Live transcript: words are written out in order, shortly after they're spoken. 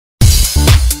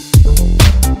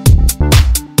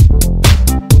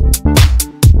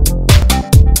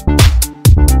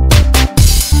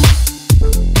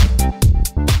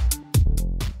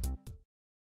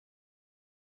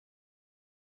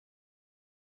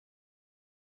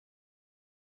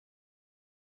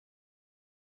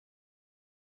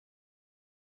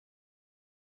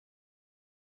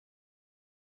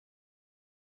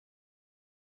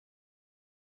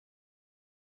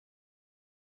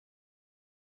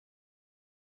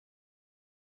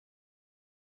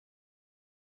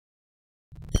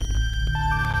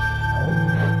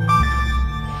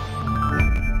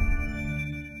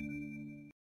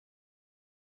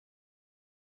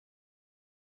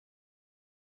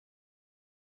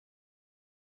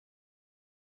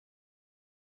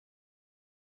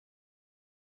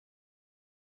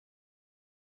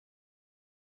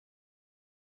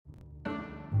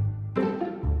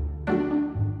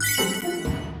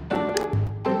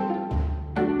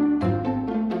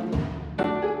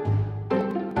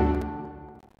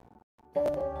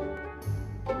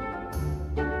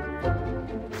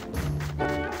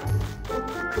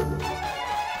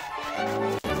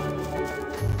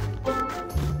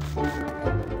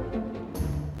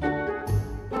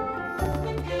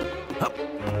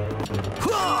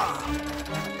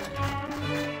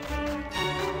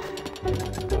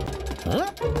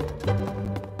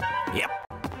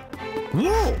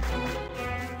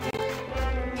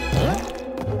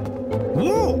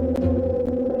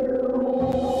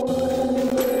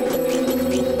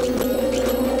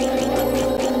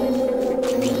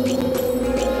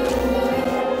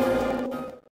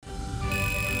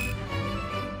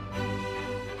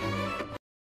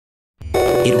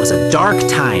It was a dark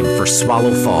time for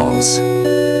Swallow Falls.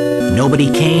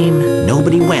 Nobody came,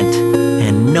 nobody went,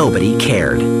 and nobody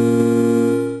cared.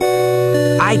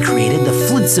 I created the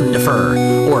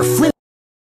Flintsimdifer, or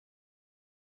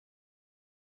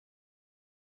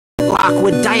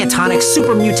Flintlockwood Diatonic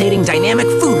Super Mutating Dynamic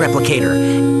Food Replicator,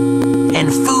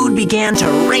 and food began to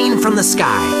rain from the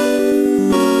sky.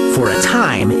 For a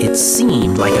time, it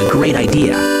seemed like a great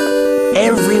idea.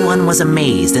 Everyone was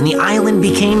amazed and the island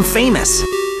became famous.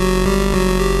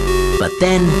 But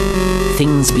then,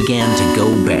 things began to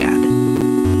go bad.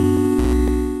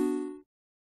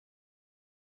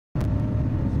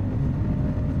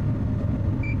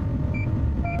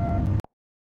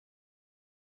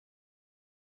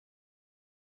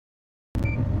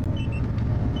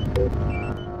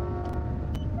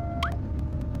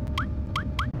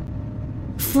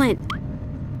 Flint.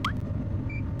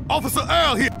 Officer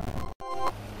Earl here!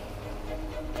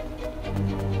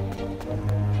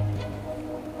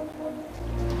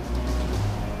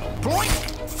 Point!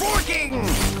 Forking!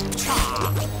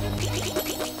 Cha!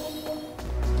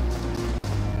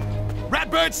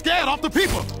 Ratbird scared off the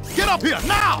people! Get up here,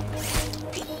 now!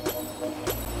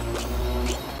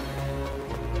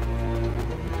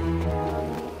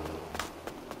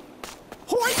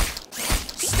 Hoik!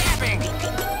 Stabbing!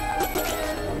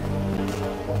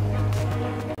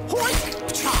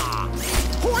 Hoik! Cha!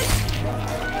 Hoik!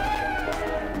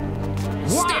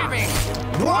 Stabbing!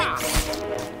 Hoik!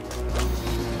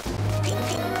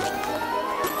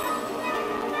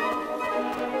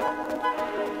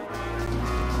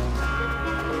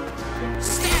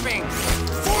 Stabbing!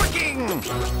 Forking!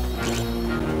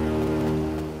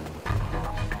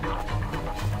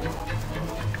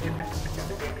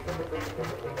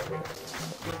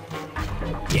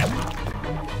 Yep.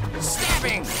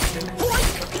 Stabbing! Hoik!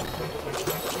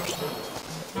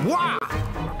 Wah!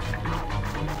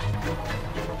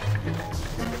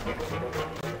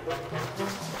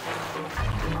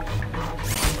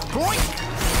 Boink!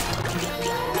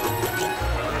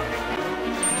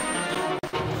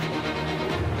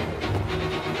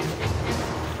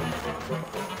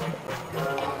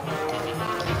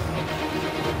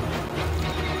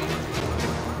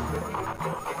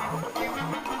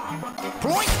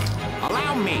 Boink!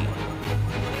 Allow me.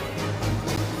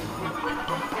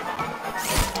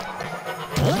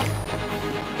 Huh?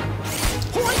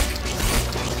 Boink!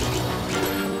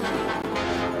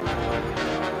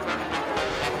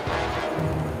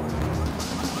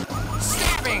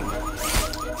 Stabbing!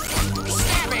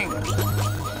 Stabbing!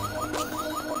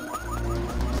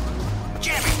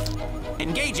 Jamming!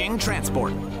 Engaging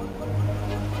transport.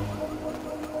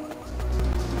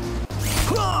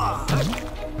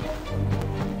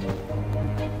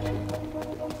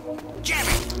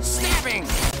 Jamming! Stabbing!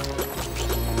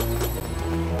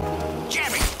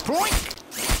 Jamming! Boink!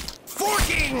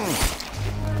 Forking!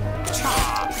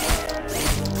 Cha!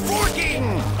 Forking!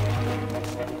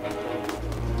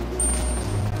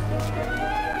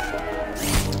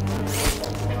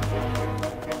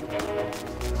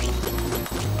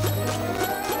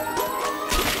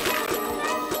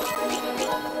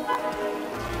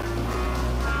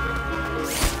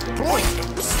 Boink!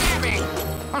 Stabbing!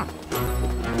 Huh.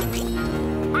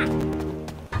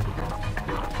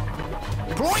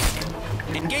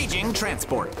 Boink! Engaging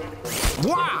transport.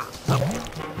 Wah!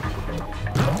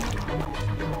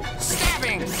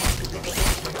 Stabbing!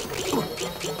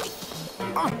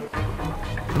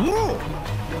 Whoa!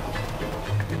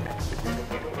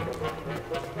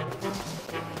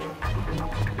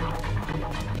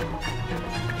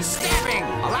 Stabbing!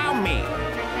 Allow me!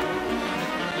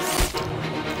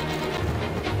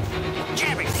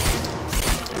 Jamming!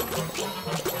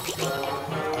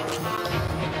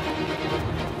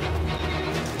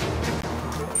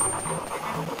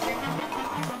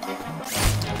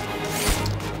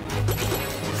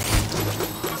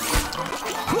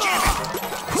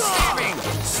 Stabbing!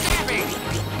 Stabbing!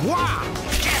 Wah!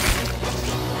 Jamming!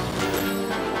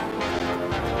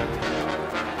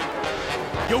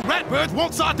 Your ratbirds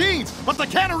want sardines, but the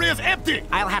cannery is empty!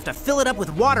 I'll have to fill it up with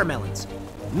watermelons.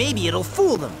 Maybe it'll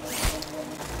fool them.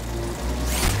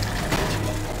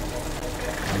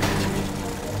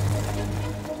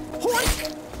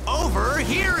 Hoik!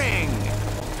 Overhearing!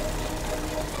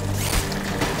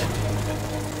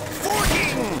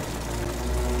 Forking!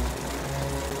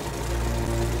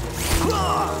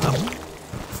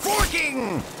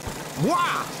 Forking!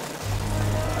 Wah!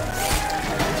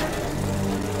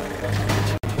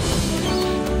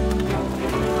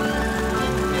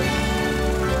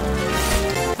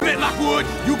 Lockwood,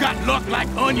 you got luck like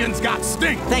onions got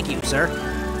stink. Thank you, sir.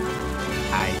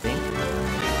 I think.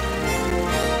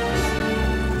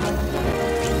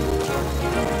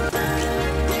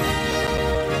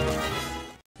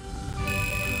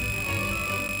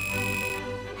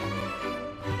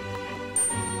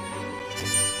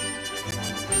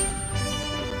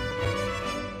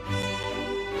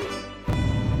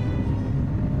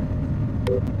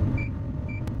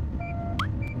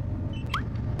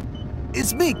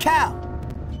 it's me, Cal.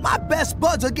 My best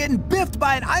buds are getting biffed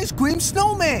by an ice cream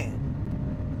snowman.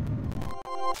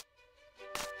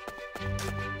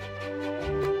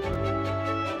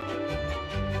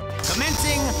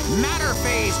 Commencing matter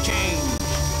phase change.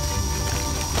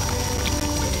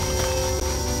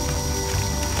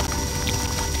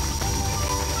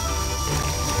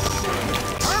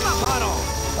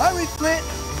 Hurry, Flint!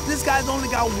 This guy's only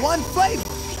got one flavor.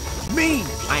 Mean!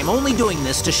 I'm only doing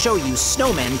this to show you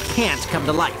snowmen can't come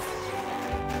to life.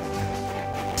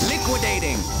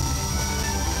 Liquidating.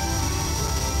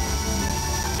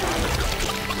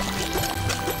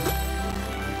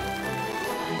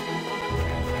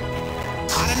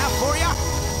 Hot enough for ya?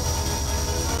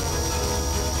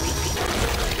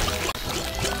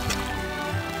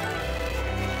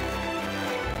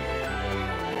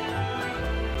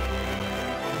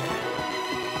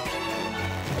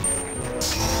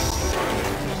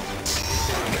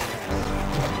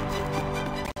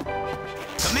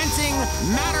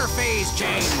 Matter phase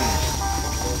change.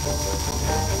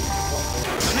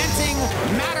 Commencing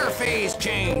matter phase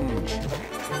change.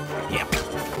 Yep.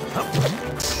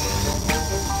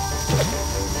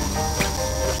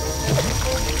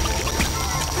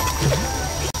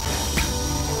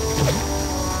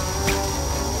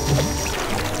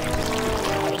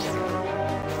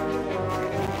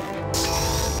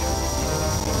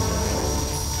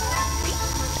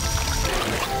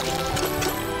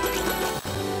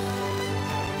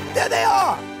 There they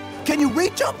are! Can you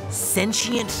reach them?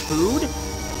 Sentient food?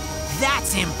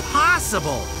 That's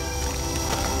impossible!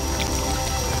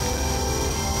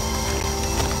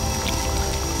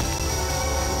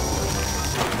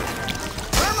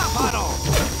 Permapuddle!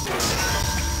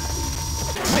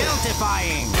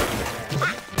 Meltifying!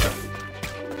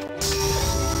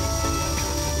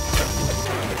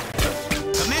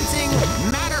 Commencing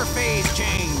matter phase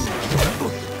change!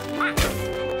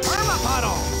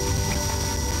 Permapuddle!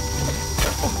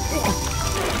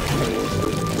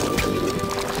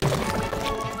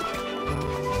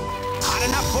 Hot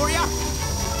enough for ya?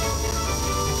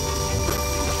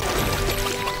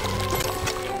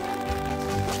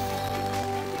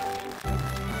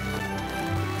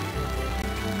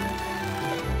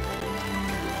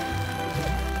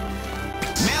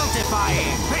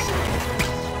 Meltifying!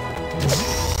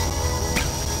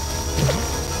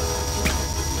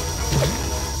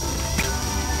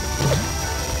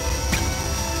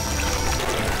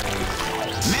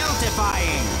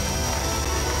 Meltifying!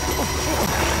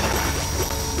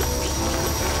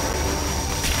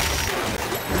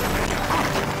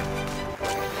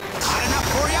 Hot enough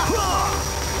for ya?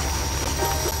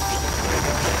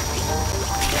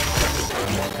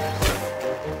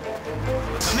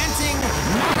 Commencing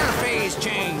matter phase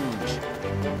change.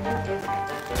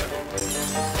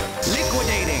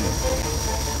 Liquidating.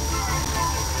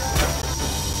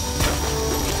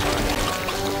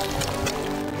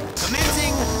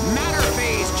 Commencing matter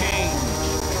phase change.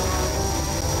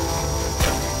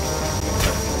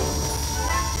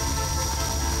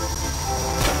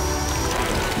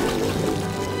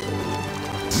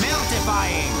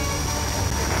 Meltifying.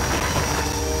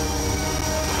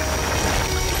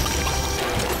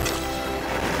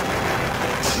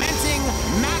 Commencing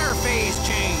matter phase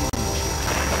change.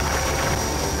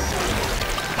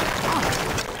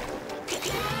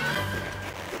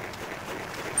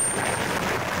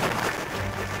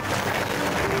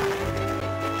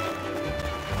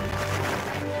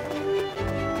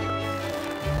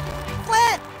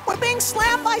 Flint, we're being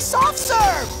slammed by soft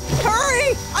serve!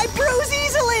 Hurry! I bruise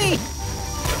easily!